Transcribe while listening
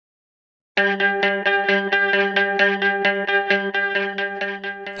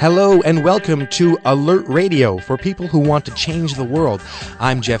Hello and welcome to Alert Radio for people who want to change the world.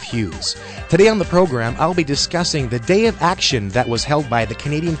 I'm Jeff Hughes. Today on the program, I'll be discussing the day of action that was held by the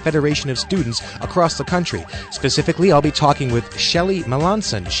Canadian Federation of Students across the country. Specifically, I'll be talking with Shelley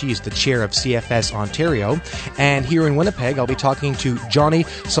Melanson. She's the chair of CFS Ontario. And here in Winnipeg, I'll be talking to Johnny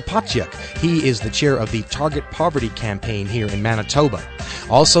Sapatyuk. He is the chair of the Target Poverty Campaign here in Manitoba.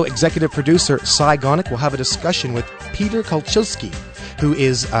 Also, executive producer Cy Gonick will have a discussion with Peter Kulchilsky, who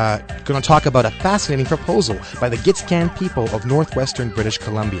is going to talk about a fascinating proposal by the Gitxsan people of northwestern British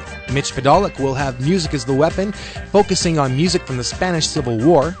Columbia. Mitch Podolak will have Music is the Weapon, focusing on music from the Spanish Civil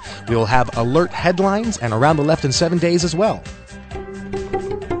War. We will have alert headlines and Around the Left in 7 days as well.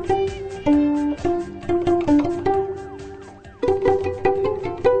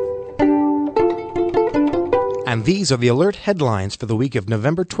 And these are the alert headlines for the week of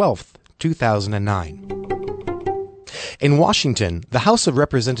November 12th, 2009. In Washington, the House of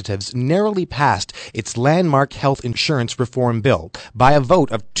Representatives narrowly passed its landmark health insurance reform bill by a vote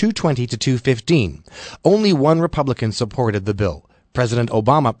of 220 to 215. Only one Republican supported the bill. President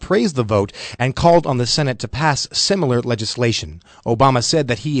Obama praised the vote and called on the Senate to pass similar legislation. Obama said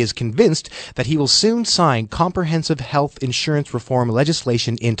that he is convinced that he will soon sign comprehensive health insurance reform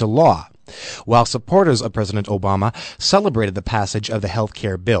legislation into law. While supporters of President Obama celebrated the passage of the health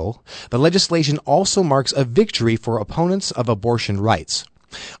care bill, the legislation also marks a victory for opponents of abortion rights.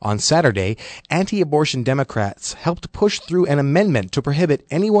 On Saturday, anti-abortion Democrats helped push through an amendment to prohibit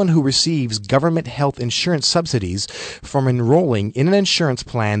anyone who receives government health insurance subsidies from enrolling in an insurance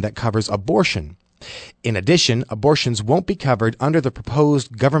plan that covers abortion. In addition, abortions won't be covered under the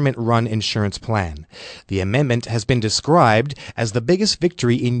proposed government-run insurance plan. The amendment has been described as the biggest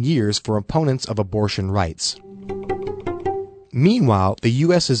victory in years for opponents of abortion rights. Meanwhile, the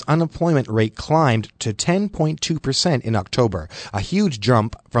U.S.'s unemployment rate climbed to 10.2% in October, a huge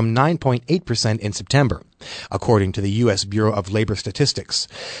jump from 9.8% in September, according to the U.S. Bureau of Labor Statistics.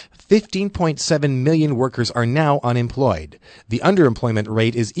 15.7 million workers are now unemployed. The underemployment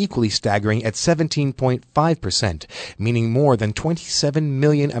rate is equally staggering at 17.5%, meaning more than 27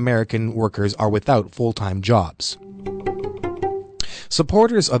 million American workers are without full-time jobs.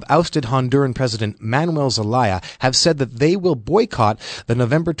 Supporters of ousted Honduran President Manuel Zelaya have said that they will boycott the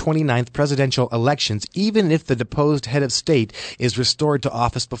November 29th presidential elections even if the deposed head of state is restored to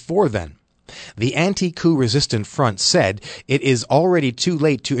office before then. The anti-coup resistant front said it is already too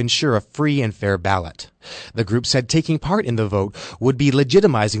late to ensure a free and fair ballot. The group said taking part in the vote would be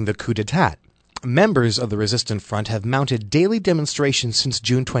legitimizing the coup d'etat. Members of the resistant front have mounted daily demonstrations since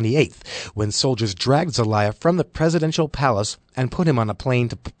June 28th, when soldiers dragged Zelaya from the presidential palace and put him on a plane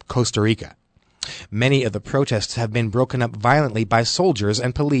to Costa Rica. Many of the protests have been broken up violently by soldiers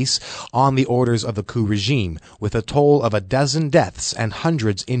and police on the orders of the coup regime, with a toll of 12 deaths and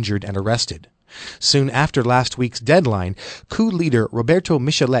hundreds injured and arrested. Soon after last week's deadline, coup leader Roberto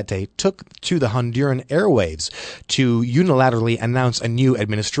Michellette took to the Honduran airwaves to unilaterally announce a new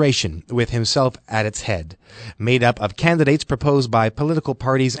administration, with himself at its head, made up of candidates proposed by political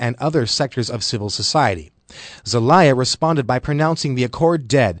parties and other sectors of civil society. Zelaya responded by pronouncing the accord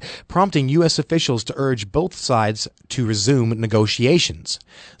dead, prompting U.S. officials to urge both sides to resume negotiations.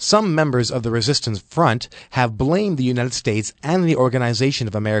 Some members of the resistance front have blamed the United States and the Organization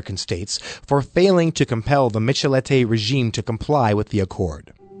of American States for failing to compel the Michellette regime to comply with the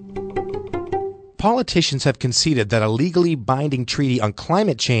accord. Politicians have conceded that a legally binding treaty on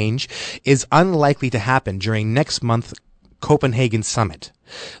climate change is unlikely to happen during next month's Copenhagen summit.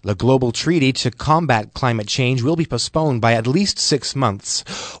 The global treaty to combat climate change will be postponed by at least 6 months,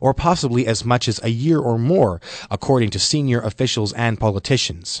 or possibly as much as a year or more, according to senior officials and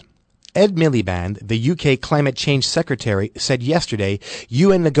politicians. Ed Miliband, the UK Climate Change Secretary, said yesterday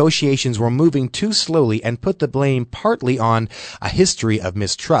UN negotiations were moving too slowly and put the blame partly on a history of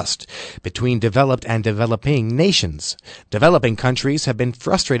mistrust between developed and developing nations. Developing countries have been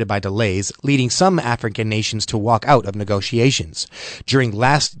frustrated by delays, leading some African nations to walk out of negotiations. During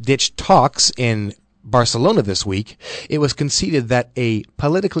last-ditch talks in Barcelona this week, it was conceded that a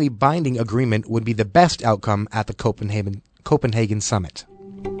politically binding agreement would be the best outcome at the Copenhagen summit.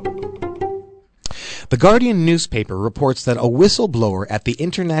 The Guardian newspaper reports that a whistleblower at the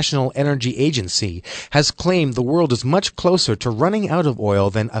International Energy Agency has claimed the world is much closer to running out of oil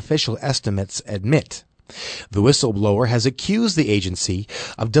than official estimates admit. The whistleblower has accused the agency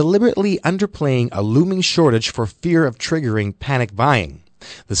of deliberately underplaying a looming shortage for fear of triggering panic buying.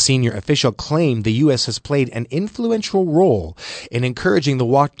 The senior official claimed the U.S. has played an influential role in encouraging the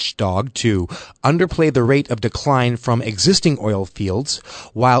watchdog to underplay the rate of decline from existing oil fields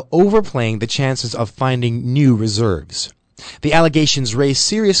while overplaying the chances of finding new reserves. The allegations raise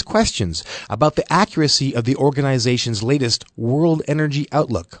serious questions about the accuracy of the organization's latest World Energy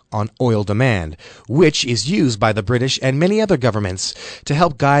Outlook on oil demand, which is used by the British and many other governments to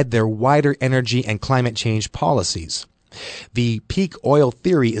help guide their wider energy and climate change policies. The peak oil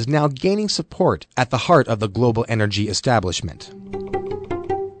theory is now gaining support at the heart of the global energy establishment.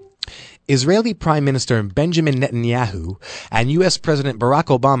 Israeli Prime Minister Benjamin Netanyahu and U.S. President Barack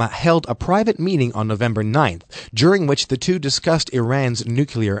Obama held a private meeting on November 9th, during which the two discussed Iran's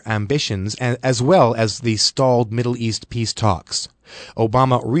nuclear ambitions as well as the stalled Middle East peace talks.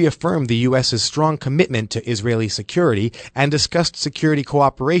 Obama reaffirmed the U.S.'s strong commitment to Israeli security and discussed security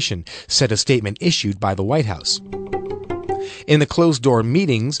cooperation, said a statement issued by the White House. In the closed-door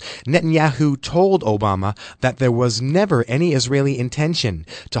meetings, Netanyahu told Obama that there was never any Israeli intention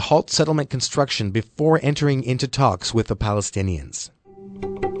to halt settlement construction before entering into talks with the Palestinians.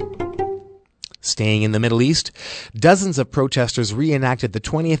 Staying in the Middle East, dozens of protesters reenacted the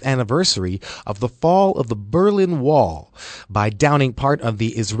 20th anniversary of the fall of the Berlin Wall by downing part of the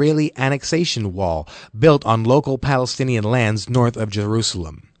Israeli annexation wall built on local Palestinian lands north of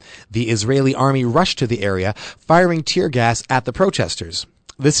Jerusalem. The Israeli army rushed to the area, firing tear gas at the protesters.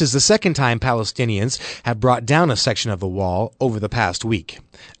 This is the second time Palestinians have brought down a section of the wall over the past week.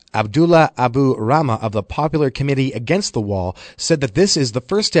 Abdullah Abu Rama of the Popular Committee Against the Wall said that this is the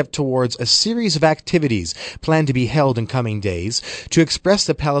first step towards a series of activities planned to be held in coming days to express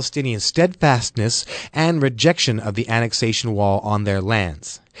the Palestinian steadfastness and rejection of the annexation wall on their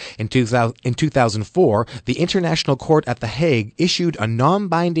lands. In 2004, the International Court at The Hague issued a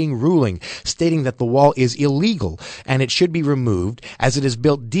non-binding ruling stating that the wall is illegal and it should be removed as it is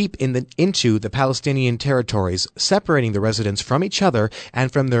built deep into the Palestinian territories, separating the residents from each other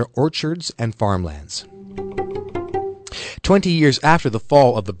and from their orchards and farmlands. 20 years after the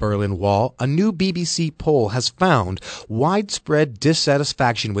fall of the Berlin Wall, a new BBC poll has found widespread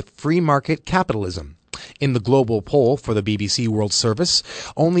dissatisfaction with free market capitalism. In the global poll for the BBC World Service,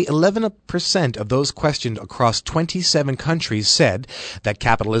 only 11% of those questioned across 27 countries said that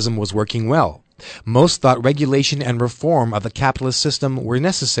capitalism was working well. Most thought regulation and reform of the capitalist system were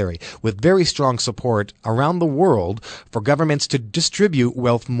necessary, with very strong support around the world for governments to distribute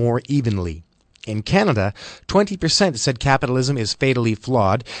wealth more evenly. In Canada, 20% said capitalism is fatally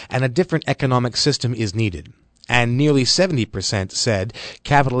flawed and a different economic system is needed. And nearly 70% said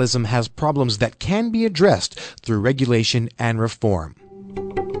capitalism has problems that can be addressed through regulation and reform.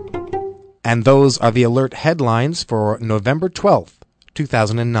 And those are the alert headlines for November 12th,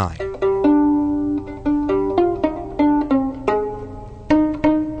 2009.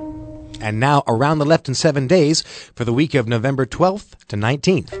 And now around the left in 7 days for the week of November 12th to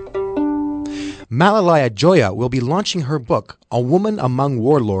 19th. Malalaya Joya will be launching her book, A Woman Among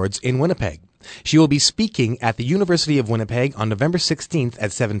Warlords, in Winnipeg. She will be speaking at the University of Winnipeg on November 16th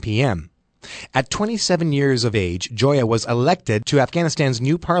at 7 p.m. At 27 years of age, Joya was elected to Afghanistan's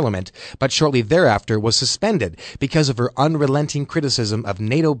new parliament, but shortly thereafter was suspended because of her unrelenting criticism of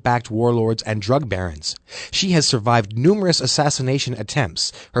NATO-backed warlords and drug barons. She has survived numerous assassination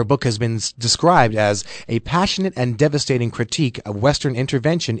attempts. Her book has been described as a passionate and devastating critique of Western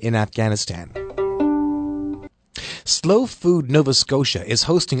intervention in Afghanistan. Slow Food Nova Scotia is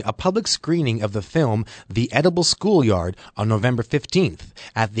hosting a public screening of the film The Edible Schoolyard on November 15th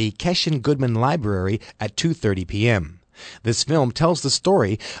at the Keshen Goodman Library at 2:30 p.m. This film tells the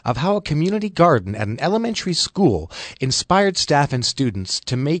story of how a community garden at an elementary school inspired staff and students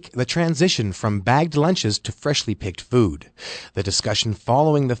to make the transition from bagged lunches to freshly picked food. The discussion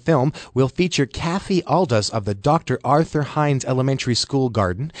following the film will feature Kathy Aldas of the Dr. Arthur Hines Elementary School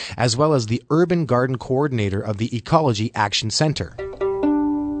Garden, as well as the Urban Garden Coordinator of the Ecology Action Center.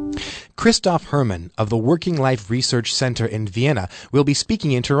 Christoph Hermann of the Working Life Research Center in Vienna will be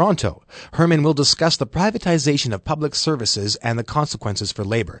speaking in Toronto. Hermann will discuss the privatization of public services and the consequences for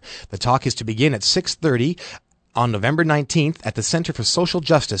labor. The talk is to begin at 6:30 on November 19th at the Center for Social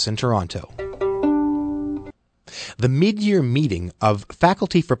Justice in Toronto. The mid-year meeting of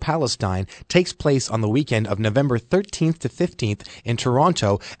Faculty for Palestine takes place on the weekend of November 13th to 15th in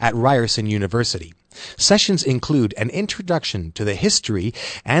Toronto at Ryerson University. Sessions include an introduction to the history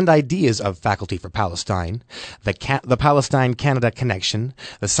and ideas of Faculty for Palestine, the Palestine-Canada connection,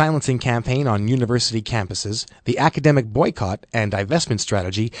 the silencing campaign on university campuses, the academic boycott and divestment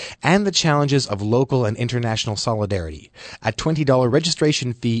strategy, and the challenges of local and international solidarity. A $20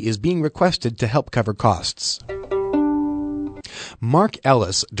 registration fee is being requested to help cover costs. Mark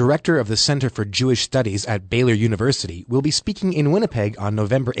Ellis, director of the Center for Jewish Studies at Baylor University, will be speaking in Winnipeg on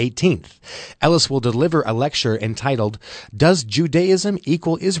November 18th. Ellis will deliver a lecture entitled, "Does Judaism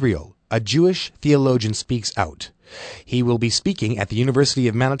Equal Israel? A Jewish Theologian Speaks Out." He will be speaking at the University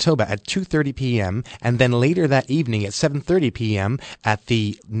of Manitoba at 2:30 p.m. and then later that evening at 7:30 p.m. at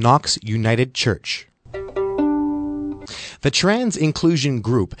the Knox United Church. The Trans Inclusion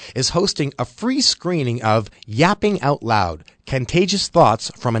Group is hosting a free screening of Yapping Out Loud, Contagious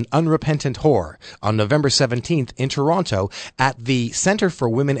Thoughts from an Unrepentant Whore on November 17th in Toronto at the Centre for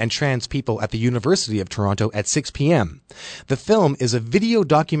Women and Trans People at the University of Toronto at 6 p.m. The film is a video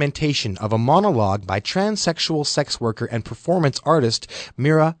documentation of a monologue by transsexual sex worker and performance artist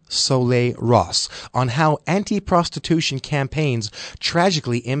Mira Soleil Ross on how anti-prostitution campaigns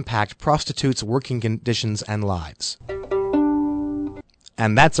tragically impact prostitutes' working conditions and lives.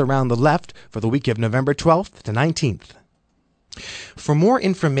 And that's Around the Left for the week of November 12th to 19th. For more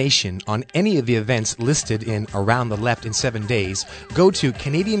information on any of the events listed in Around the Left in 7 days, go to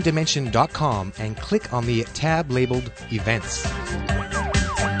CanadianDimension.com and click on the tab labeled Events.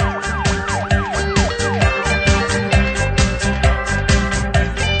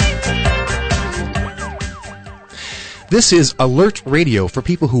 This is Alert Radio for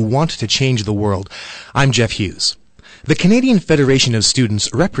people who want to change the world. I'm Jeff Hughes. The Canadian Federation of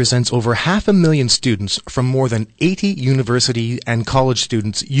Students represents over 500,000 students from more than 80 university and college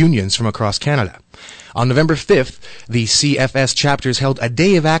students' unions from across Canada. On November 5th, the CFS chapters held a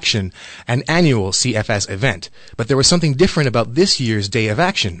Day of Action, an annual CFS event. But there was something different about this year's Day of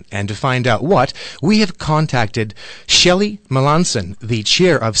Action, and to find out what, we have contacted Shelley Melanson, the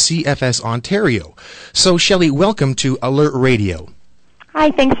chair of CFS Ontario. So, Shelley, welcome to Alert Radio. Hi,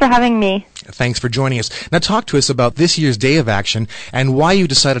 thanks for having me. Thanks for joining us. Now talk to us about this year's Day of Action and why you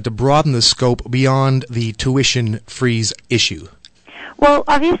decided to broaden the scope beyond the tuition freeze issue. Well,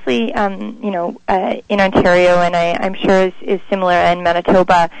 obviously, in Ontario, and I'm sure is similar in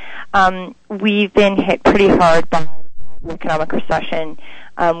Manitoba, we've been hit pretty hard by the economic recession.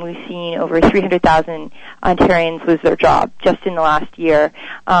 We've seen over 300,000 Ontarians lose their job just in the last year.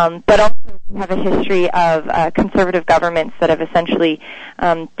 But also we have a history of conservative governments that have essentially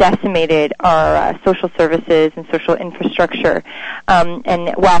decimated our social services and social infrastructure. And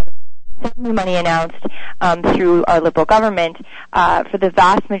while some money announced through our Liberal government for the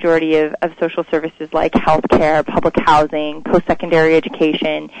vast majority of social services like health care, public housing, post-secondary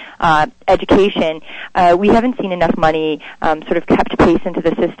education, we haven't seen enough money sort of kept pace into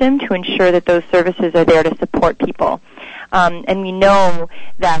the system to ensure that those services are there to support people. And we know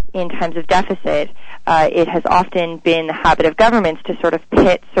that in times of deficit, it has often been the habit of governments to sort of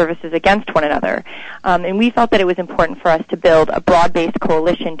pit services against one another. And we felt that it was important for us to build a broad-based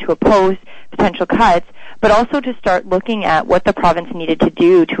coalition to oppose potential cuts, but also to start looking at what the province needed to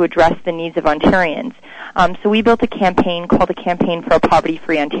do to address the needs of Ontarians. So we built a campaign called the Campaign for a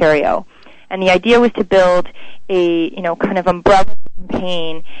Poverty-Free Ontario. And the idea was to build a, kind of umbrella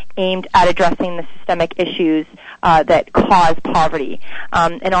campaign aimed at addressing the systemic issues that cause poverty.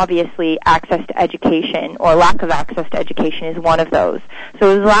 And obviously, access to education or lack of access to education is one of those. So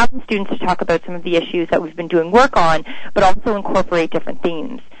it was allowing students to talk about some of the issues that we've been doing work on, but also incorporate different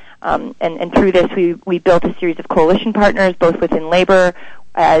themes. And through this, we built a series of coalition partners, both within labor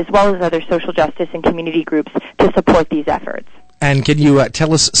as well as other social justice and community groups to support these efforts. And can you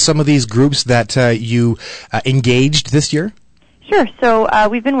tell us some of these groups that you engaged this year? Sure. So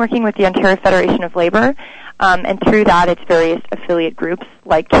we've been working with the Ontario Federation of Labor, and through that it's various affiliate groups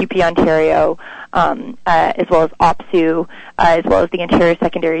like QP Ontario, as well as OPSU, as well as the Ontario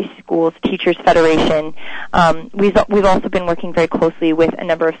Secondary Schools Teachers Federation. We've also been working very closely with a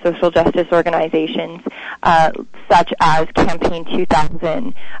number of social justice organizations, such as Campaign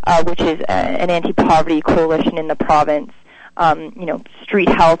 2000, which is an anti-poverty coalition in the province. Street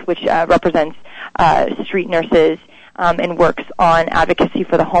Health, which represents street nurses and works on advocacy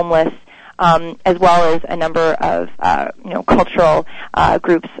for the homeless, as well as a number of cultural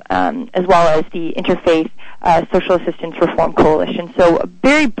groups, as well as the Interfaith Social Assistance Reform Coalition. So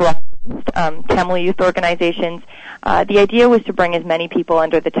very broad Tamil youth organizations. The idea was to bring as many people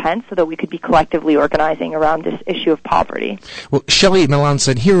under the tent so that we could be collectively organizing around this issue of poverty. Well, Shelley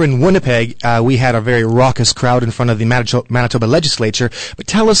Melanson, here in Winnipeg, we had a very raucous crowd in front of the Manitoba legislature. But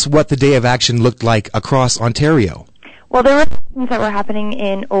tell us what the Day of Action looked like across Ontario. Well, there were things that were happening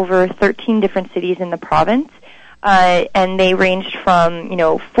in over 13 different cities in the province. And they ranged from,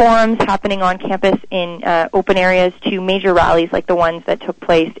 forums happening on campus in open areas to major rallies like the ones that took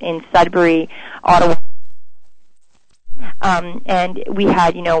place in Sudbury, Ottawa. And we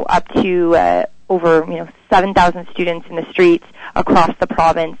had, up to over, 7,000 students in the streets across the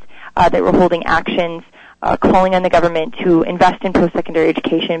province that were holding actions calling on the government to invest in post-secondary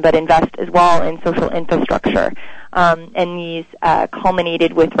education, but invest as well in social infrastructure. And these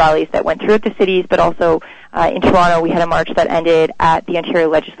culminated with rallies that went throughout the cities, but also in Toronto we had a march that ended at the Ontario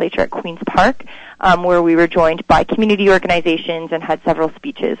Legislature at Queen's Park, where we were joined by community organizations and had several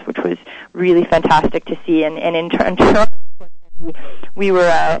speeches, which was really fantastic to see. And in Toronto, we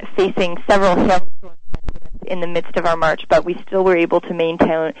were facing several hailstorms in the midst of our march, but we still were able to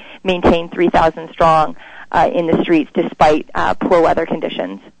maintain 3,000 strong in the streets despite poor weather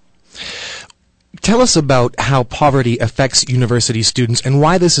conditions. Tell us about how poverty affects university students and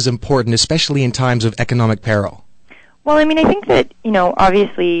why this is important, especially in times of economic peril. Well, I mean, I think that,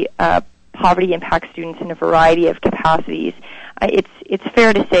 obviously poverty impacts students in a variety of capacities. It's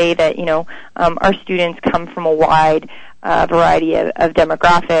fair to say that, our students come from a wide variety of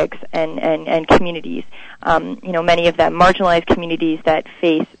demographics and communities. Many of them marginalized communities that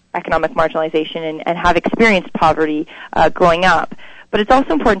face economic marginalization and have experienced poverty growing up. But it's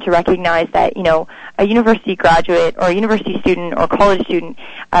also important to recognize that, a university graduate or a university student or college student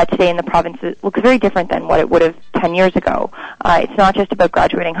today in the province looks very different than what it would have 10 years ago. It's not just about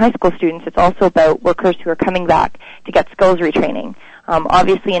graduating high school students. It's also about workers who are coming back to get skills retraining.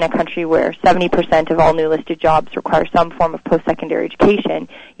 Obviously, in a country where 70% of all new listed jobs require some form of post-secondary education,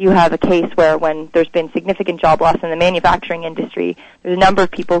 you have a case where when there's been significant job loss in the manufacturing industry, there's a number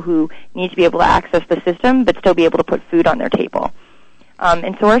of people who need to be able to access the system but still be able to put food on their table.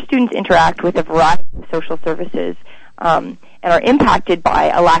 And so our students interact with a variety of social services and are impacted by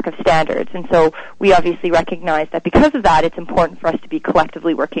a lack of standards. And so we obviously recognize that because of that, it's important for us to be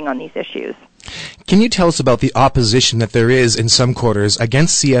collectively working on these issues. Can you tell us about the opposition that there is in some quarters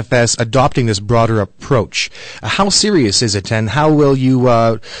against CFS adopting this broader approach? How serious is it, and how will you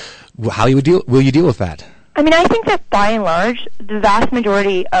deal with that? I mean, I think that by and large, the vast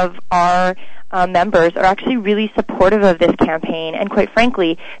majority of our members are actually really supportive of this campaign, and quite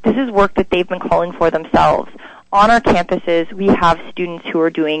frankly, this is work that they've been calling for themselves. On our campuses, we have students who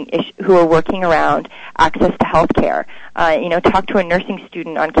are working around access to health care. Talk to a nursing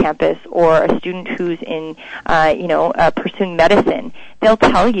student on campus or a student who's in, pursuing medicine. They'll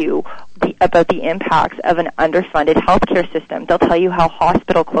tell you about the impacts of an underfunded healthcare system. They'll tell you how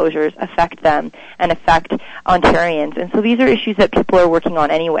hospital closures affect them and affect Ontarians. And so these are issues that people are working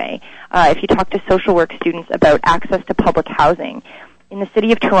on anyway. If you talk to social work students about access to public housing, in the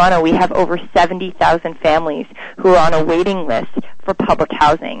city of Toronto, we have over 70,000 families who are on a waiting list for public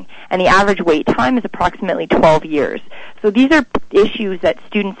housing, and the average wait time is approximately 12 years. So these are issues that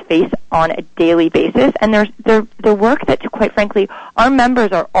students face on a daily basis, and they're work that, quite frankly, our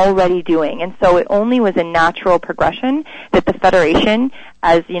members are already doing. And so it only was a natural progression that the Federation,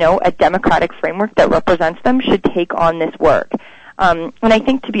 as a democratic framework that represents them, should take on this work. And I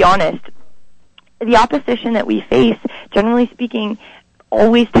think, to be honest, the opposition that we face, generally speaking,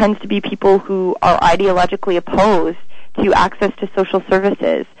 always tends to be people who are ideologically opposed to access to social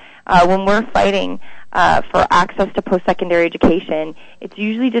services. When we're fighting for access to post-secondary education, it's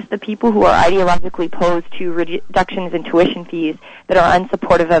usually just the people who are ideologically opposed to reductions in tuition fees that are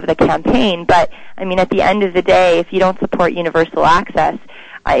unsupportive of the campaign. But, I mean, at the end of the day, if you don't support universal access,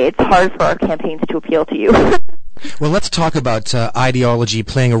 it's hard for our campaigns to appeal to you. Well, let's talk about ideology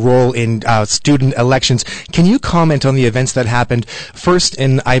playing a role in student elections. Can you comment on the events that happened first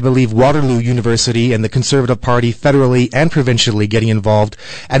in, I believe, Waterloo University and the Conservative Party federally and provincially getting involved,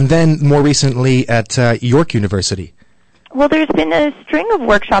 and then more recently at York University? Well, there's been a string of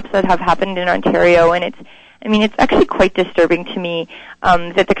workshops that have happened in Ontario, and it's actually quite disturbing to me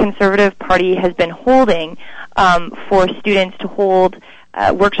that the Conservative Party has been holding for students to hold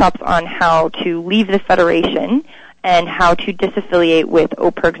workshops on how to leave the Federation and how to disaffiliate with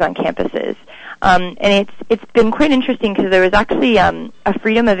OPIRGs on campuses. And it's been quite interesting because there was actually a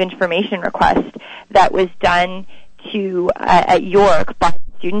Freedom of Information request that was done at York by the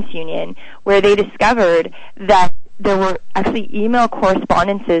Students' Union, where they discovered that there were actually email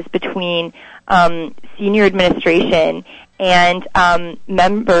correspondences between senior administration and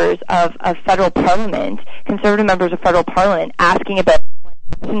members of federal parliament, Conservative members of federal parliament, asking about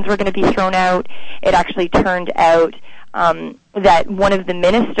questions were going to be thrown out. It actually turned out that one of the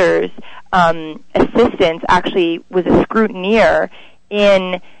minister's assistants actually was a scrutineer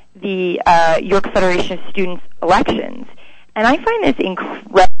in the York Federation of Students elections. And I find this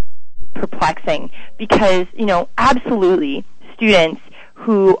incredibly perplexing because, absolutely students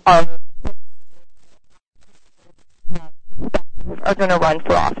who are going to run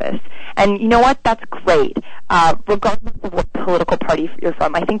for office. And you know what? That's great. Regardless of what political party you're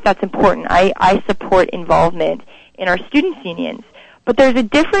from, I think that's important. I support involvement in our students' unions. But there's a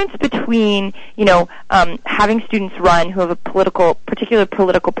difference between, having students run who have a particular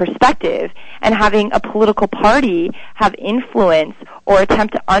political perspective and having a political party have influence or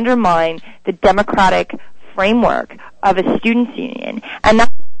attempt to undermine the democratic framework of a students' union. And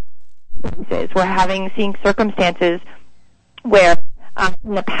that's we're seeing circumstances where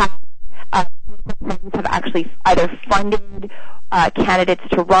in the past have actually either funded candidates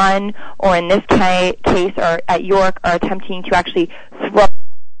to run, or in this case, or at York, are attempting to actually throw.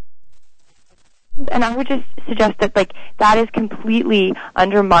 And I would just suggest that that is completely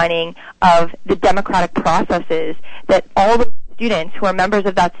undermining of the democratic processes that all the students who are members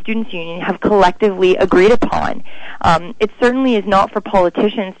of that students' union have collectively agreed upon. It certainly is not for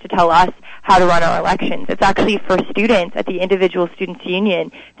politicians to tell us how to run our elections. It's actually for students at the individual students'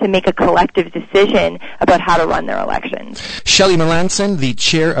 union to make a collective decision about how to run their elections. Shelley Melanson, the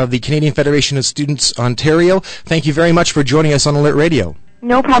chair of the Canadian Federation of Students Ontario, thank you very much for joining us on Alert Radio.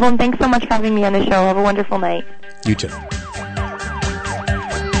 No problem. Thanks so much for having me on the show. Have a wonderful night. You too.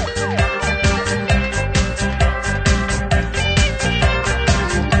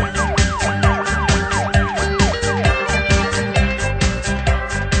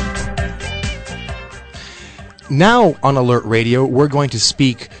 Now on Alert Radio, we're going to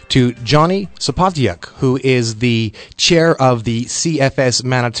speak to Johnny Sopotyuk, who is the chair of the CFS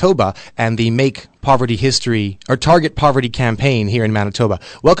Manitoba and the Make Poverty History, or Target Poverty campaign here in Manitoba.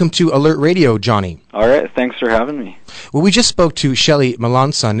 Welcome to Alert Radio, Johnny. All right, thanks for having me. Well, we just spoke to Shelley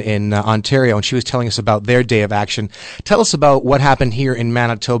Melanson in Ontario, and she was telling us about their day of action. Tell us about what happened here in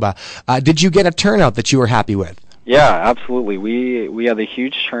Manitoba. Did you get a turnout that you were happy with? Yeah, absolutely. We had a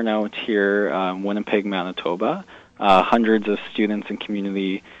huge turnout here, Winnipeg, Manitoba. Hundreds of students and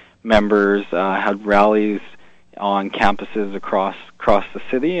community members had rallies on campuses across the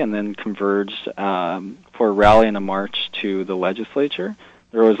city, and then converged for a rally and a march to the legislature.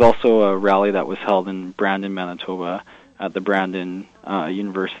 There was also a rally that was held in Brandon, Manitoba, at the Brandon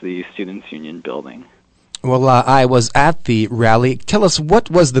University Students' Union building. Well, I was at the rally. Tell us,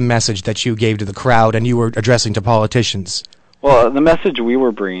 what was the message that you gave to the crowd and you were addressing to politicians? Well, the message we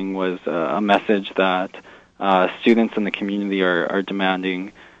were bringing was a message that students in the community are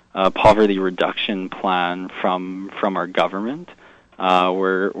demanding a poverty reduction plan from our government.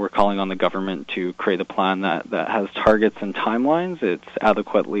 We're calling on the government to create a plan that has targets and timelines. It's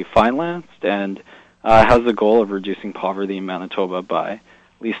adequately financed and has the goal of reducing poverty in Manitoba by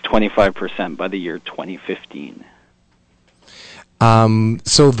at least 25% by the year 2015.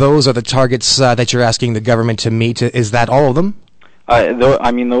 So those are the targets that you're asking the government to meet. Is that all of them?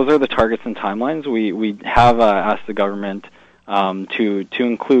 Those are the targets and timelines. We have asked the government to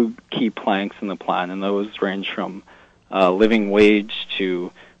include key planks in the plan, and those range from living wage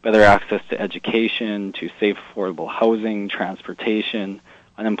to better access to education, to safe, affordable housing, transportation,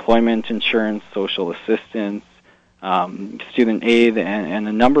 unemployment insurance, social assistance, student aid, and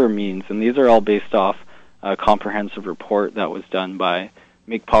a number of means. And these are all based off a comprehensive report that was done by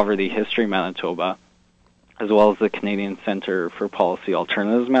Make Poverty History Manitoba, as well as the Canadian Centre for Policy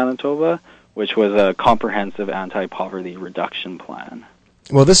Alternatives Manitoba, which was a comprehensive anti-poverty reduction plan.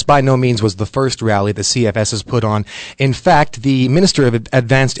 Well, this by no means was the first rally the CFS has put on. In fact, the Minister of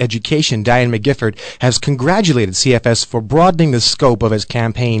Advanced Education, Diane McGifford, has congratulated CFS for broadening the scope of its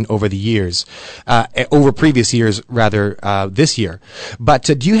campaign over the years, over previous years, rather, this year. But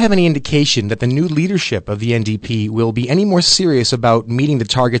do you have any indication that the new leadership of the NDP will be any more serious about meeting the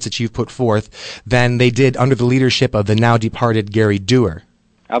targets that you've put forth than they did under the leadership of the now departed Gary Dewar?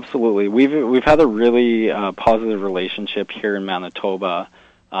 Absolutely. We've had a really positive relationship here in Manitoba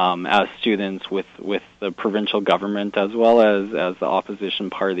as students with the provincial government, as well as the opposition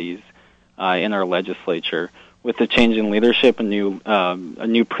parties in our legislature. With the change in leadership, a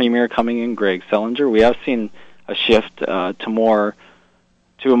new premier coming in, Greg Selinger, we have seen a shift to a more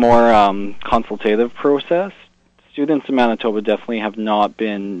consultative process. Students in Manitoba definitely have not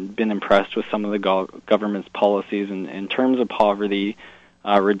been impressed with some of the government's policies in terms of poverty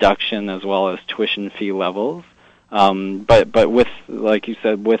reduction, as well as tuition fee levels. But with, like you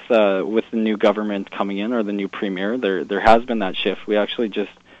said, with the new government coming in, or the new premier, there has been that shift. We actually just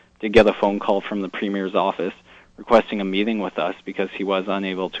did get a phone call from the premier's office requesting a meeting with us because he was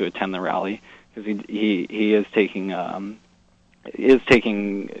unable to attend the rally, because he is taking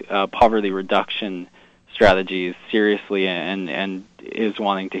poverty reduction strategies seriously, and is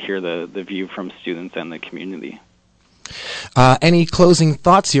wanting to hear the view from students and the community. Any closing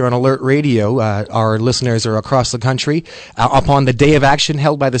thoughts here on Alert Radio? Our listeners are across the country upon the day of action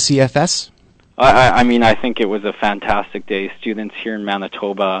held by the CFS? I think it was a fantastic day. Students here in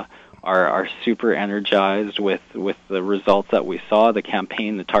Manitoba are super energized with the results that we saw. The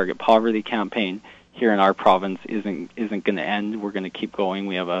campaign, the Target Poverty campaign here in our province isn't going to end. We're going to keep going.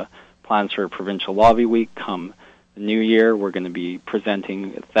 We have plans for a provincial lobby week come the new year. We're going to be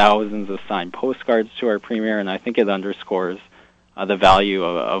presenting thousands of signed postcards to our premier, and I think it underscores the value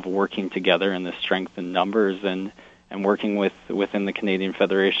of working together and the strength in numbers and working within the Canadian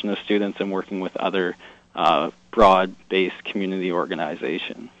Federation of Students and working with other broad-based community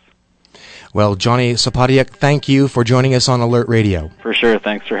organizations. Well, Johnny Sapodiuk, thank you for joining us on Alert Radio. For sure.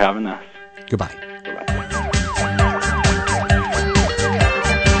 Thanks for having us. Goodbye.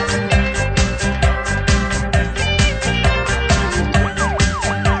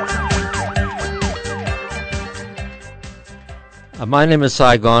 My name is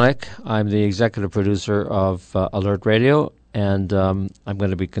Cy Gonick. I'm the executive producer of Alert Radio, and I'm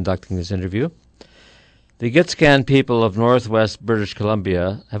going to be conducting this interview. The Gitxsan people of northwest British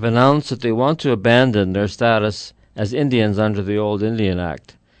Columbia have announced that they want to abandon their status as Indians under the old Indian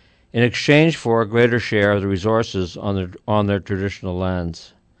Act in exchange for a greater share of the resources on their traditional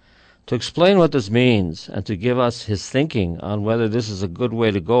lands. To explain what this means and to give us his thinking on whether this is a good way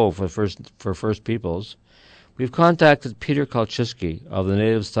to go for First Peoples, we've contacted Peter Kalchyski of the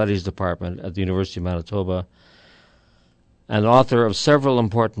Native Studies Department at the University of Manitoba, and author of several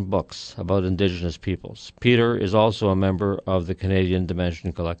important books about Indigenous peoples. Peter is also a member of the Canadian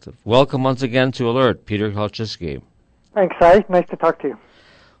Dimension Collective. Welcome once again to Alert, Peter Kalchyski. Thanks, Cy. Nice to talk to you.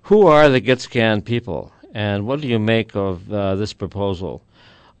 Who are the Gitxsan people, and what do you make of this proposal?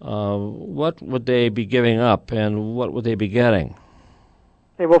 What would they be giving up, and what would they be getting?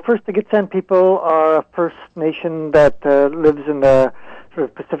 Okay, well, first, the Gitxsan people are a First Nation that lives in the sort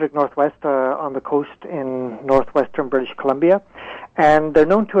of Pacific Northwest on the coast in northwestern British Columbia. And they're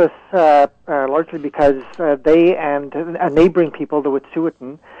known to us largely because they and a neighboring people, the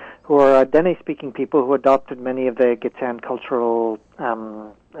Wet'suwet'en, who are Dene-speaking people who adopted many of the Gitxsan cultural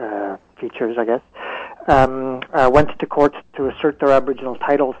features, I guess, went to court to assert their Aboriginal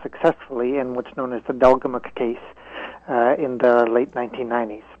title successfully in what's known as the Delgamuukw case in the late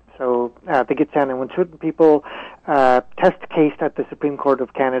 1990s. So the Gitxsan and Wet'suwet'en people test cased at the Supreme Court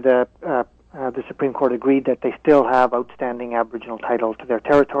of Canada. The Supreme Court agreed that they still have outstanding Aboriginal title to their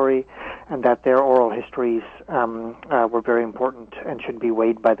territory and that their oral histories were very important and should be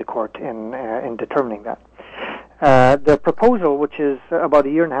weighed by the court in determining that. The proposal, which is about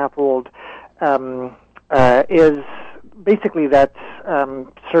a year and a half old, is basically that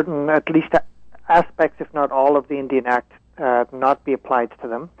certain, at least aspects, if not all, of the Indian Act not be applied to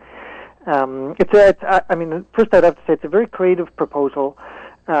them. I mean, first I'd have to say it's a very creative proposal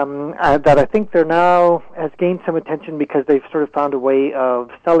that I think there now has gained some attention because they've sort of found a way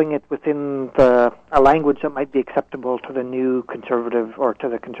of selling it within a language that might be acceptable to the new conservative or to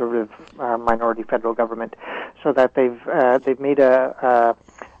the conservative minority federal government, so that they've made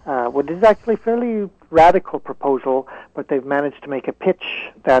what is actually a fairly radical proposal, but they've managed to make a pitch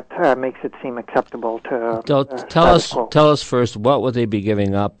that makes it seem acceptable to. Tell us first, what would they be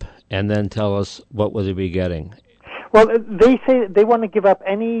giving up, and then tell us what would they be getting. Well, they say they want to give up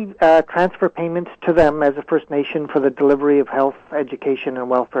any transfer payments to them as a First Nation for the delivery of health, education, and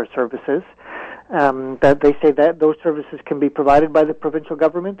welfare services. That they say that those services can be provided by the provincial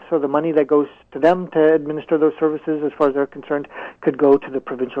government, so the money that goes to them to administer those services, as far as they're concerned, could go to the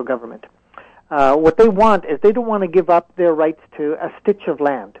provincial government. What they want is they don't want to give up their rights to a stitch of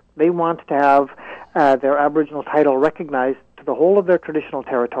land. They want to have their Aboriginal title recognized to the whole of their traditional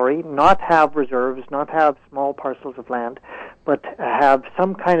territory, not have reserves, not have small parcels of land, but have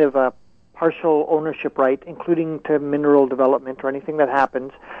some kind of a partial ownership right, including to mineral development or anything that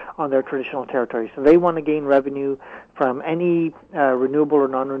happens on their traditional territory. So they want to gain revenue from any renewable or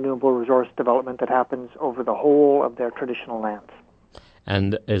non-renewable resource development that happens over the whole of their traditional lands.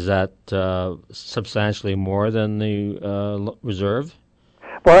 And is that substantially more than the reserve?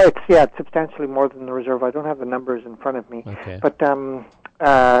 Well, it's substantially more than the reserve. I don't have the numbers in front of me, okay. But the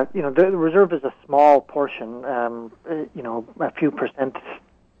reserve is a small portion. A few percentage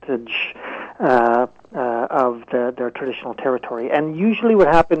of their traditional territory. And usually, what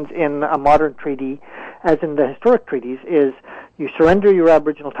happens in a modern treaty, as in the historic treaties, is you surrender your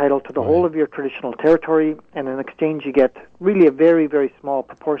Aboriginal title to the whole of your traditional territory, and in exchange, you get really a very, very small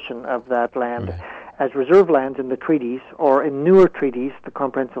proportion of that land as reserve lands in the treaties, or in newer treaties, the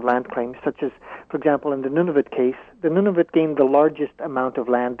comprehensive land claims, such as, for example, in the Nunavut case. The Nunavut gained the largest amount of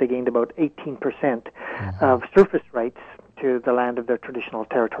land. They gained about 18% of surface rights to the land of their traditional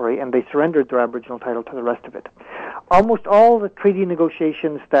territory, and they surrendered their Aboriginal title to the rest of it. Almost all the treaty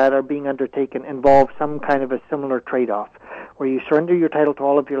negotiations that are being undertaken involve some kind of a similar trade-off, where you surrender your title to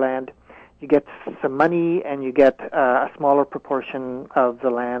all of your land, you get some money, and you get a smaller proportion of the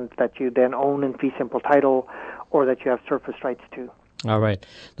land that you then own in fee simple title or that you have surface rights to. All right.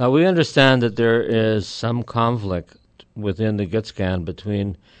 Now, we understand that there is some conflict within the Gitskan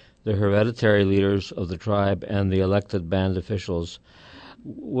between the hereditary leaders of the tribe and the elected band officials.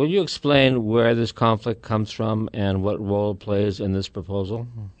 Will you explain where this conflict comes from and what role it plays in this proposal?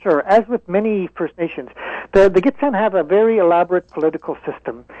 Sure. As with many First Nations, the Gitxsan have a very elaborate political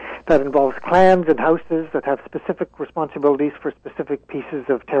system that involves clans and houses that have specific responsibilities for specific pieces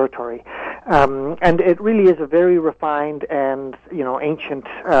of territory. And it really is a very refined and, ancient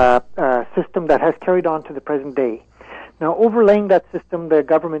system that has carried on to the present day. Now, overlaying that system, the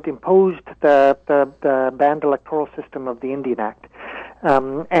government imposed the band electoral system of the Indian Act.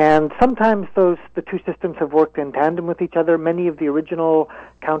 And sometimes the two systems have worked in tandem with each other. Many of the original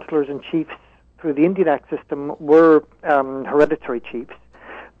councillors and chiefs through the Indian Act system were hereditary chiefs.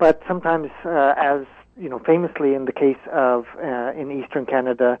 But sometimes, as famously in the case of in Eastern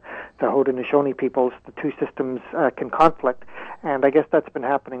Canada, the Haudenosaunee peoples, the two systems can conflict, and I guess that's been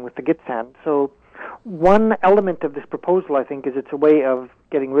happening with the Gitxsan. So one element of this proposal, I think, is it's a way of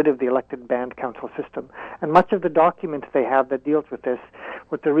getting rid of the elected band council system. And much of the document they have that deals with this,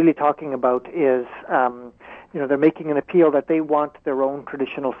 what they're really talking about is, they're making an appeal that they want their own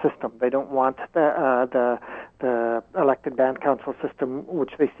traditional system. They don't want the elected band council system,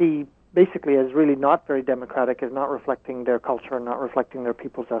 which they see basically as really not very democratic, as not reflecting their culture and not reflecting their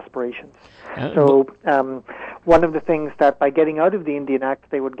people's aspirations. So one of the things that by getting out of the Indian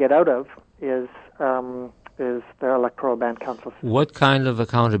Act they would get out of is the electoral band council system. What kind of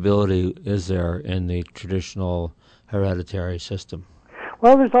accountability is there in the traditional hereditary system?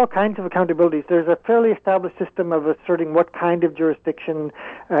 Well, there's all kinds of accountabilities. There's a fairly established system of asserting what kind of jurisdiction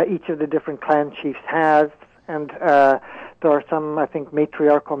each of the different clan chiefs has, and there are some, I think,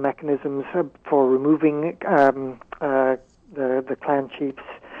 matriarchal mechanisms for removing the clan chiefs.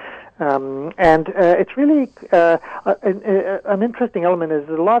 And it's really an interesting element is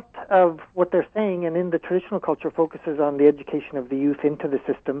a lot of what they're saying, and in the traditional culture, focuses on the education of the youth into the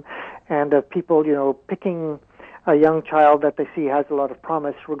system, and of people, picking a young child that they see has a lot of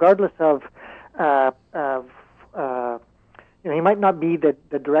promise, regardless of he might not be the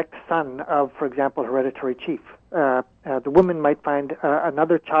direct son of, for example, hereditary chief. The woman might find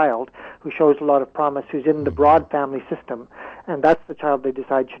another child who shows a lot of promise, who's in the broad family system, and that's the child they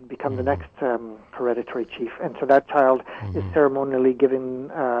decide should become the next hereditary chief. And so that child is ceremonially given,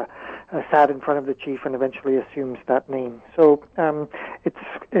 sat in front of the chief, and eventually assumes that name. So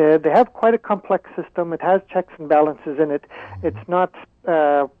they have quite a complex system. It has checks and balances in it. It's not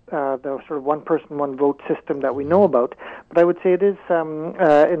the sort of one person, one vote system that we know about, but I would say it is,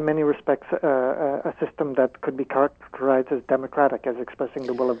 in many respects, a system that could be characterized as democratic, as expressing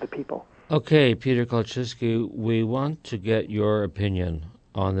the will of the people. Okay, Peter Kolczewski, we want to get your opinion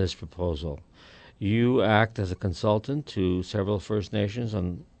on this proposal. You act as a consultant to several First Nations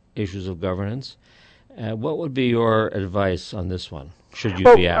on issues of governance. What would be your advice on this one, should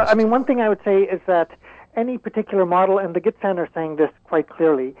you be asked? One thing I would say is that any particular model, and the Gitxsan are saying this quite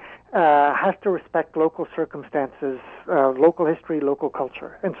clearly, has to respect local circumstances, local history, local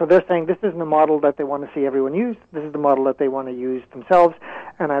culture. And so they're saying this isn't a model that they want to see everyone use. This is the model that they want to use themselves,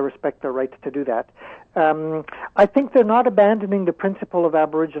 and I respect their rights to do that. I think they're not abandoning the principle of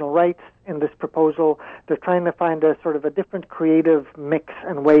Aboriginal rights in this proposal. They're trying to find a sort of a different creative mix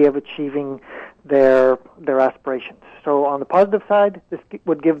and way of achieving their aspirations. So on the positive side, this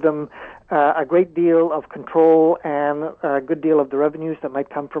would give them a great deal of control and a good deal of the revenues that might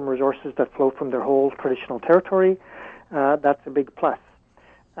come from resources that flow from their whole traditional territory. That's a big plus.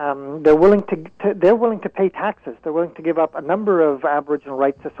 They're willing to pay taxes. They're willing to give up a number of Aboriginal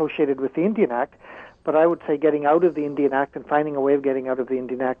rights associated with the Indian Act. But I would say getting out of the Indian Act and finding a way of getting out of the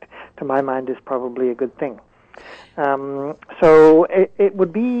Indian Act, to my mind, is probably a good thing. So it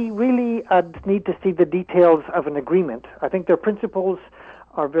would be really, I'd need to see the details of an agreement. I think their principles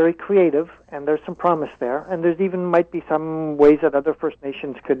are very creative, and there's some promise there. And there's even might be some ways that other First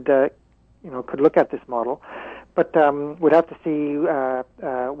Nations could look at this model. But we'd have to see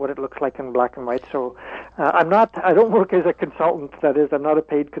what it looks like in black and white. So I don't work as a consultant. That is, I'm not a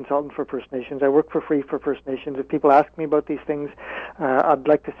paid consultant for First Nations. I work for free for First Nations. If people ask me about these things, I'd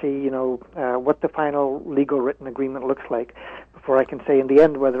like to see, what the final legal written agreement looks like before I can say in the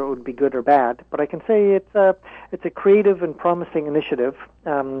end whether it would be good or bad. But I can say it's a creative and promising initiative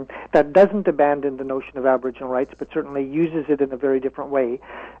that doesn't abandon the notion of Aboriginal rights, but certainly uses it in a very different way.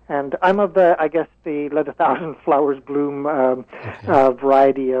 And I'm of the let a thousand flowers bloom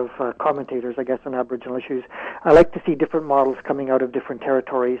variety of commentators, I guess, on Aboriginal issues. I like to see different models coming out of different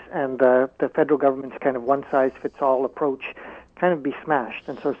territories, and the federal government's kind of one-size-fits-all approach kind of be smashed.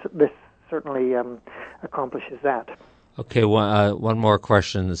 And so this certainly accomplishes that. Okay, one more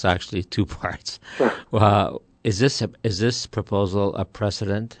question. It's actually two parts. Sure. Is this proposal a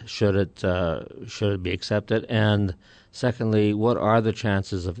precedent? Should it be accepted? And secondly, what are the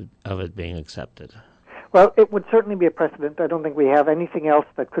chances of it being accepted? Well, it would certainly be a precedent. I don't think we have anything else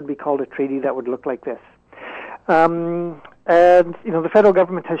that could be called a treaty that would look like this. And the federal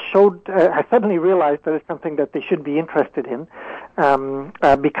government has suddenly realized that it's something that they should be interested in,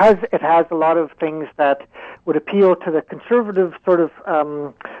 because it has a lot of things that would appeal to the conservative sort of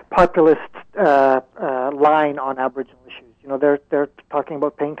populist line on Aboriginal issues. They're talking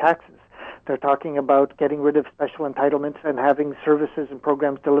about paying taxes. They're talking about getting rid of special entitlements and having services and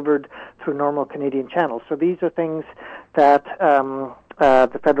programs delivered through normal Canadian channels. So these are things that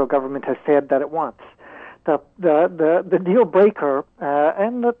the federal government has said that it wants. The deal breaker,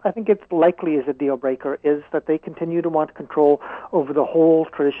 and I think it's likely is a deal breaker, is that they continue to want control over the whole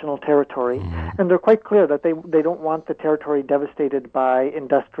traditional territory, and they're quite clear that they don't want the territory devastated by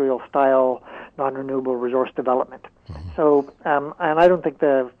industrial-style, non-renewable resource development. So, and I don't think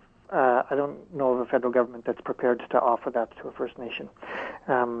I don't know of a federal government that's prepared to offer that to a First Nation.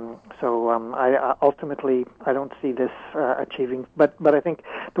 I ultimately don't see this achieving. But I think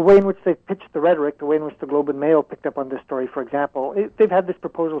the way in which they pitched the rhetoric, the way in which the Globe and Mail picked up on this story, for example, they've had this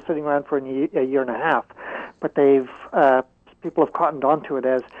proposal sitting around for a year and a half, but people have cottoned onto it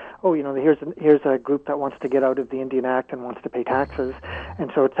as, here's a group that wants to get out of the Indian Act and wants to pay taxes,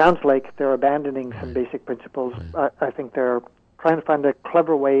 and so it sounds like they're abandoning some basic principles. I think they're trying to find a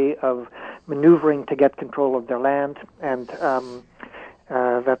clever way of maneuvering to get control of their land, and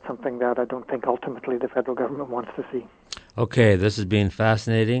that's something that I don't think ultimately the federal government wants to see. Okay, this has been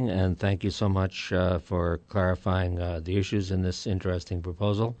fascinating, and thank you so much for clarifying the issues in this interesting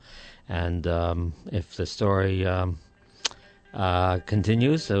proposal. And if the story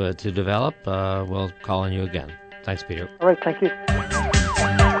continues to develop, we'll call on you again. Thanks, Peter. All right, thank you.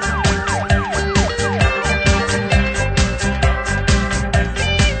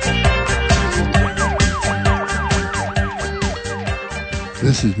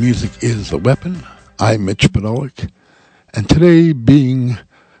 This is Music is a Weapon. I'm Mitch Podolak. And today, being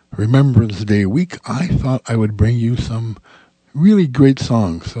Remembrance Day week, I thought I would bring you some really great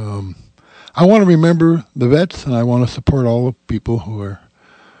songs. I want to remember the vets, and I want to support all the people who are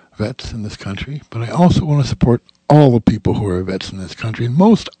vets in this country. But I also want to support all the people who are vets in this country. And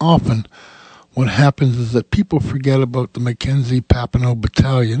most often, what happens is that people forget about the Mackenzie Papineau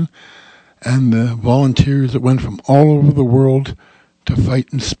Battalion and the volunteers that went from all over the world to fight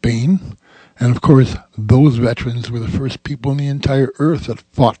in Spain. And of course, those veterans were the first people on the entire earth that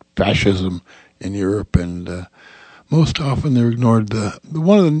fought fascism in Europe. And most often they're ignored.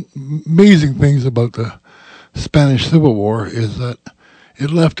 One of the amazing things about the Spanish Civil War is that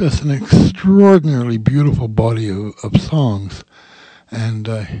it left us an extraordinarily beautiful body of songs. And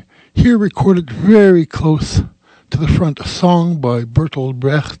here recorded very close to the front, a song by Bertolt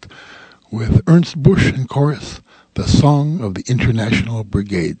Brecht with Ernst Busch in chorus, the Song of the International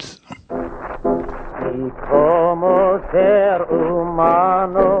Brigades. Y como ser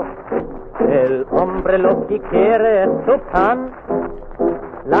humano, el hombre lo que quiere es su pan.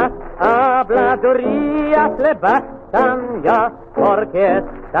 Las habladurías le bastan ya, porque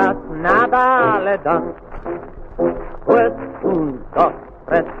estas nada le dan. Pues un, dos,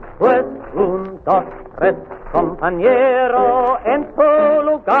 tres, pues un, dos, tres, compañero en su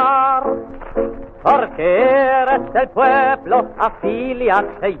lugar. Porque eres del pueblo,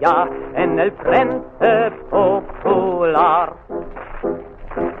 afíliate ya en el Frente Popular.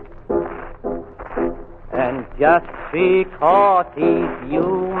 And just because he's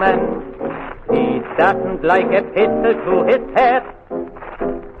human, he doesn't like a pistol to his head.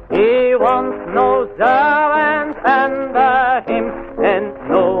 He wants no servants under him and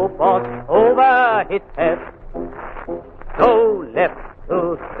no boss over his head. Go left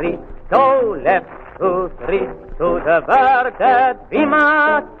to three. Go left to three, to the word that we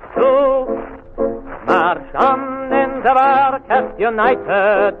must do. March on in the workers'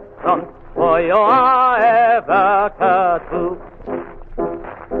 united front, for you are a worker too.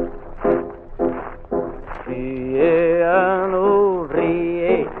 Tu es un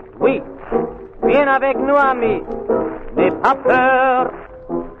ouvrier, oui, viens avec nous amis, mais pas peur.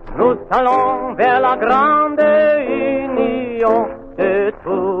 Nous allons vers la grande union de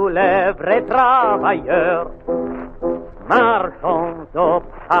tous les vrais travailleurs. Marchons au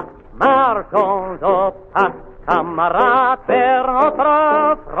pas, camarades, vers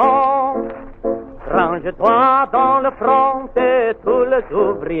notre front. Range-toi dans le front de tous les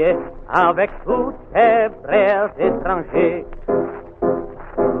ouvriers, avec tous tes frères étrangers.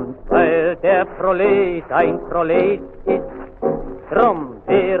 Weil der Prolet ein Prolet ist, drum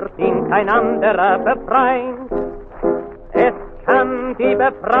wird ihn kein anderer befreien. Es kann die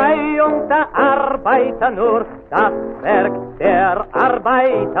Befreiung der Arbeiter nur das Werk der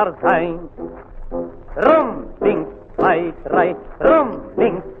Arbeiter sein. Drum links, 2, 3, drum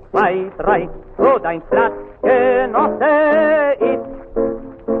links, 2, 3, wo dein Platzgenosse ist.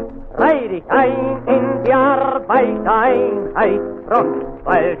 Reih dich ein in die Arbeitereinheit, Front,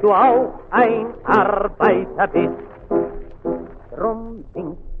 weil du auch ein Arbeiter bist. Drum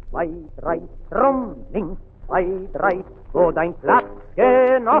links, 2, 3, drum links, 2, 3, wo dein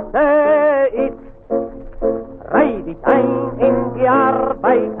Platzgenosse ist. Reih dich ein in die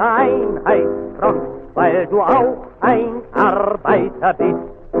Arbeitereinheit, Front, weil du auch ein Arbeiter bist.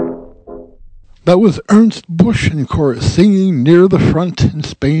 That was Ernst Busch in chorus singing Near the Front in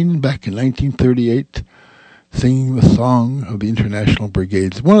Spain back in 1938, singing the song of the International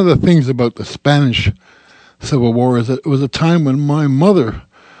Brigades. One of the things about the Spanish Civil War is that it was a time when my mother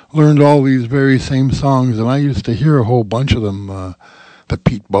learned all these very same songs, and I used to hear a whole bunch of them, the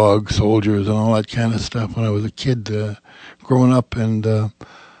Pete Boggs Soldiers and all that kind of stuff when I was a kid growing up. And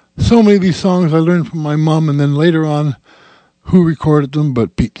so many of these songs I learned from my mom, and then later on, who recorded them?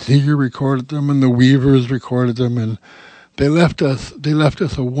 But Pete Seeger recorded them, and the Weavers recorded them, and they left us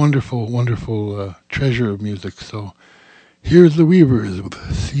a wonderful, wonderful treasure of music. So here's the Weavers with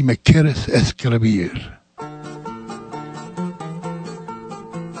Si Me Quieres Escribir.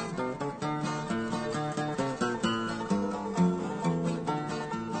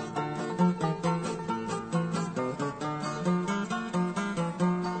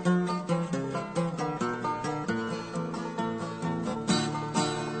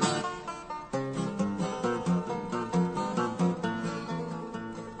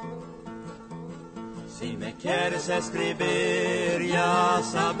 Escribir, ya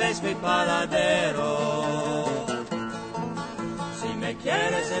sabes mi paradero. Si me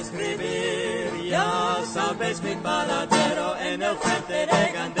quieres escribir, ya sabes mi paradero. En el frente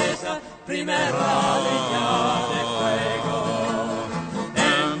de Gandesa, primera línea de fuego.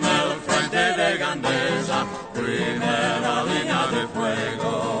 En el frente de Gandesa, primera línea de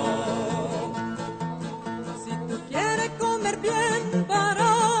fuego. Si tú quieres comer bien,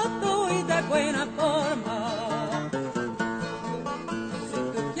 barato y de buena forma,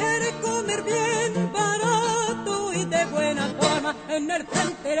 en el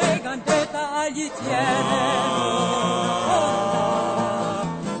frente de Gandesa, allí tienes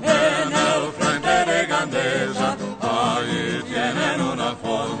en el frente de Gandesa, allí tienen una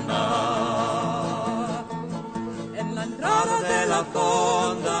fonda. En la entrada de la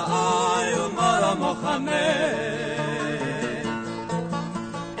fonda hay un moro Mohamed.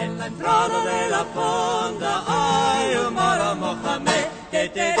 En la entrada de la fonda hay un moro Mohamed que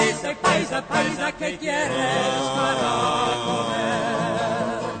te dice paisa, paisa, ¿qué quieres para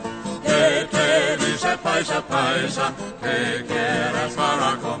comer? Que te dice paisa, paisa, ¿qué quieres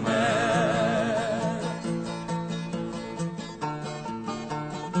para comer?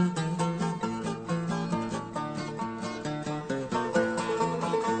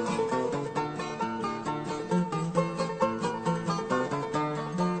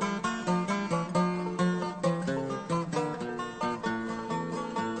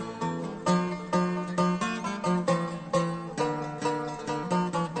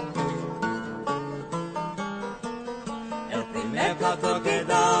 Que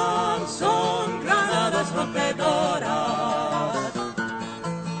dan son granadas rompedoras.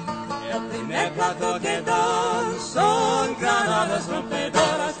 El primer plato que dan son granadas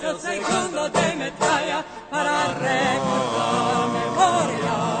rompedoras. El segundo de metralla para recordar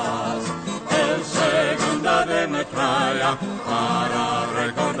memorias. El segundo de metralla para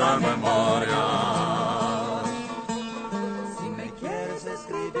recordar memorias. Si me quieres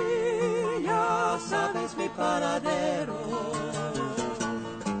escribir, ya sabes mi paradero.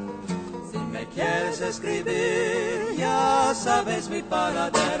 Quieres escribir, ya sabes mi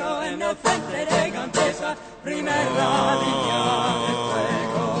paradero. En el frente de Gandesa, primera línea de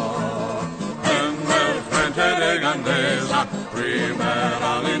fuego. En el frente de Gandesa,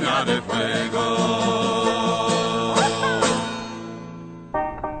 primera línea de fuego.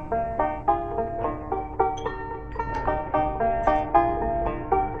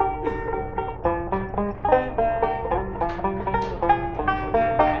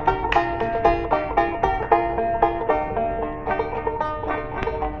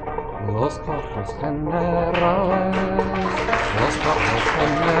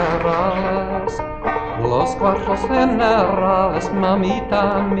 Los cuatro generales,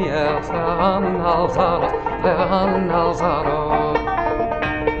 mamita mía, se han alzado, se han alzado.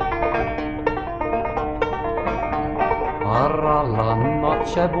 Para la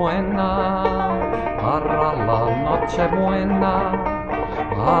noche buena, para la noche buena,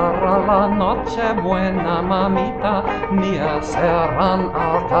 para la noche buena, mamita mía, serán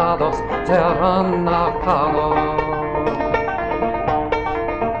ahorcados, serán ahorcados.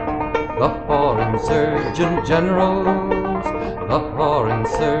 The foreign surgeon generals, the foreign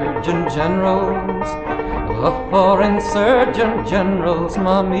surgeon generals, the foreign surgeon generals,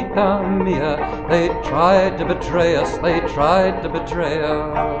 mamita mia, they tried to betray us, they tried to betray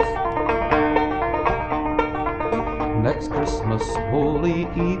us. Next Christmas, holy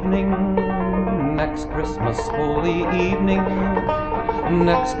evening, next Christmas, holy evening,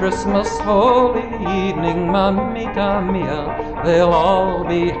 next Christmas, holy evening, mamita mia, they'll all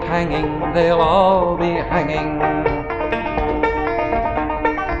be hanging, they'll all be hanging.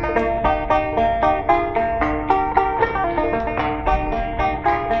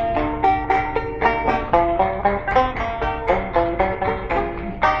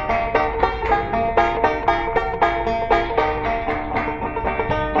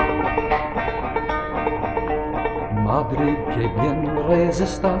 Madre, que bien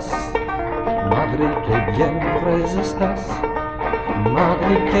resistas, madre, que bien resistas,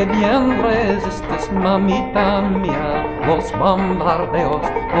 madre, que bien resistes, mamita mía, los bombardeos,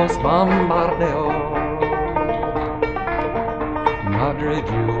 los bombardeos. Madrid,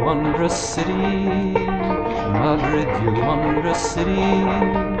 you under a city, Madrid, you under a city,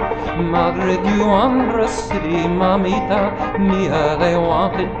 Madrid, you under a city, mamita mia, they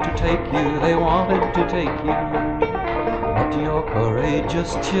wanted to take you, they wanted to take you. But your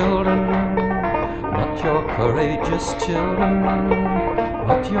courageous children, but your courageous children,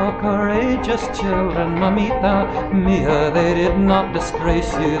 but your courageous children, mamita mia, they did not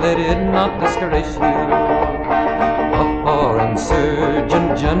disgrace you, they did not disgrace you. The foreign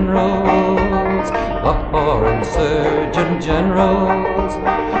surgeon generals, the foreign surgeon generals,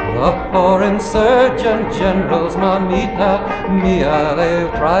 the foreign surgeon generals, mamita mia, they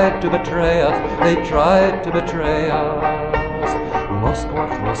tried to betray us, they tried to betray us. Los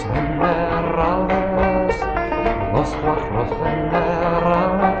cuatro generales, los cuatro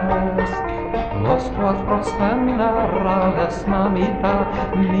generales, los cuatro generales, mamita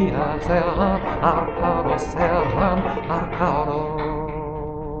mía, serán ahorcados, serán ahorcados.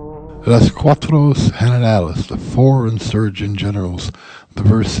 Los Cuatro Generales, the four insurgent generals. The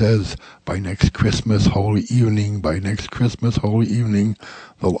verse says, by next Christmas, holy evening, by next Christmas, holy evening,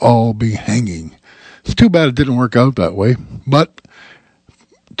 they'll all be hanging. It's too bad it didn't work out that way, but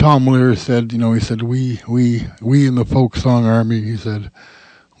Tom Lehrer said, he said, we in the folk song army, he said,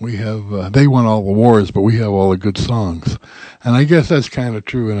 we have, they won all the wars, but we have all the good songs. And I guess that's kind of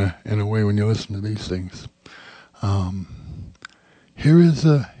true in a way when you listen to these things. Here is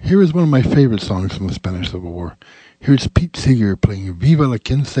one of my favorite songs from the Spanish Civil War. Here's Pete Seeger playing Viva la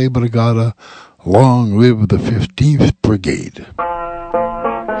Quince Brigada, Long Live the 15th Brigade.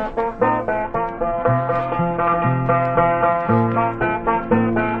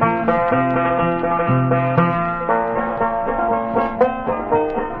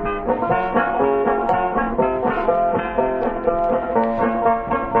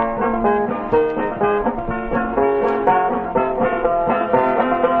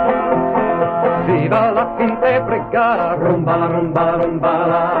 Rumba, rumba, rumba,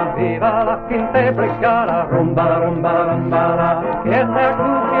 la, viva la quinta brigada, rumba, rumba, rumba, la, que esta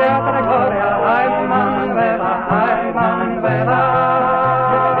cumbia trae gloria, ay Manuela, ay Manuela,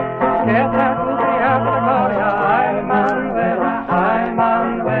 que esta cumbia trae gloria, ay Manuela, ay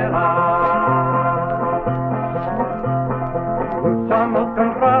Manuela. Luchamos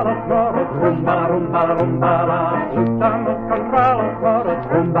contra los moros, rumba, rumba, rumba, la, luchamos contra los moros,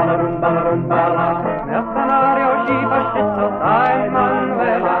 rumba, rumba, rumba, la, mercenario y fascistas, ay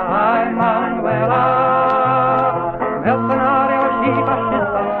Manuela, ay Manuela, mercenarios y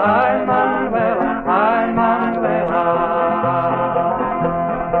fascistas, ay Manuela, ay Manuela.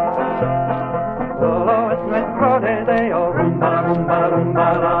 Solo es nuestro deseo, rumba, rumba, rumba,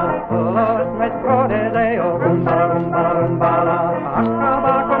 la, solo es nuestro deseo, rumba, rumba, rumba, la,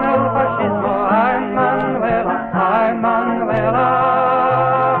 acabar con el fascismo, ay Manuela.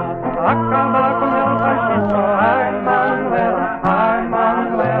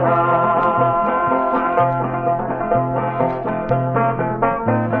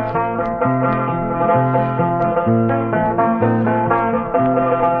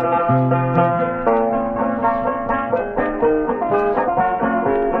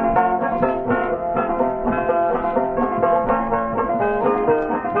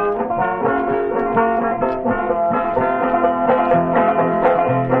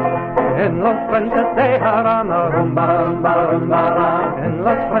 En los puentes de jarana, rumba, rumba, rumba. En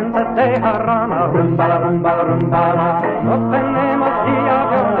los puentes de jarana, rumba, rumba, rumba. No tenemos ni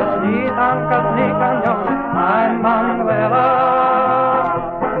aviones, ni tanques, ni cañones, ay Manuela.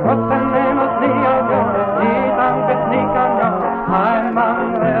 No tenemos ni aviones, ni tanques, ni cañones, ay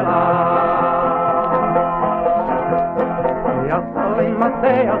Manuela. Ya salimos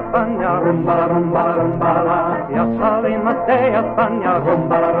de España, rumba, rumba, rumba. Ya salimos de España,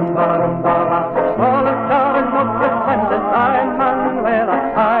 rumba, rumba, rumba. Por echar en nuestros puentes, ay Manuela,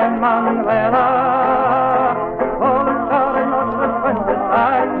 ay Manuela. Por echar en nuestros puentes,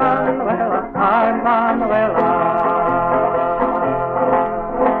 ay Manuela, ay Manuela.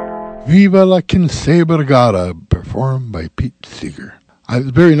 Viva la Quince Brigada, performed by Pete Seeger. It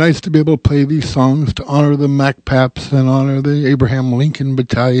was very nice to be able to play these songs to honor the MacPaps and honor the Abraham Lincoln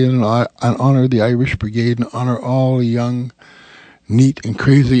Battalion and honor the Irish Brigade and honor all the young, neat and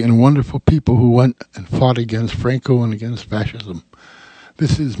crazy and wonderful people who went and fought against Franco and against fascism.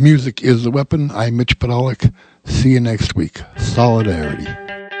 This is Music is the Weapon. I'm Mitch Podolak. See you next week. Solidarity.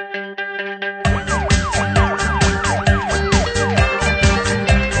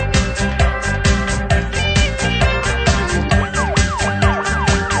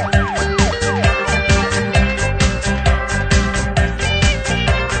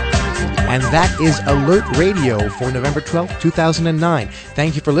 And that is Alert Radio for November 12th, 2009.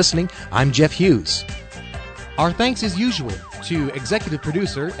 Thank you for listening. I'm Jeff Hughes. Our thanks as usual to executive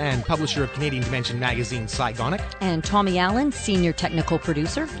producer and publisher of Canadian Dimension magazine, Cy Gonick. And Tommy Allen, senior technical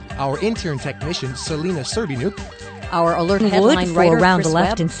producer. Our intern technician, Selena Serbinuk. Our alert headline writer, Around the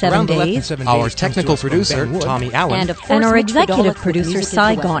Left in 7 days. Our technical producer, Tommy Allen. And our executive producer,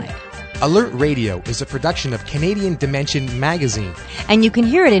 Cy Gonick. Alert Radio is a production of Canadian Dimension magazine. And you can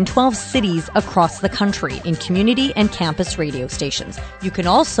hear it in 12 cities across the country in community and campus radio stations. You can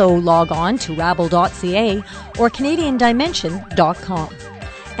also log on to rabble.ca or canadiandimension.com.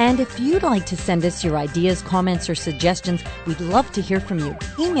 And if you'd like to send us your ideas, comments, or suggestions, we'd love to hear from you.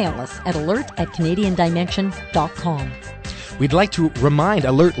 Email us at alert@canadiandimension.com. We'd like to remind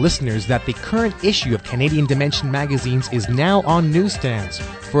Alert listeners that the current issue of Canadian Dimension magazines is now on newsstands.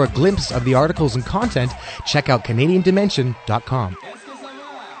 For a glimpse of the articles and content, check out canadiandimension.com.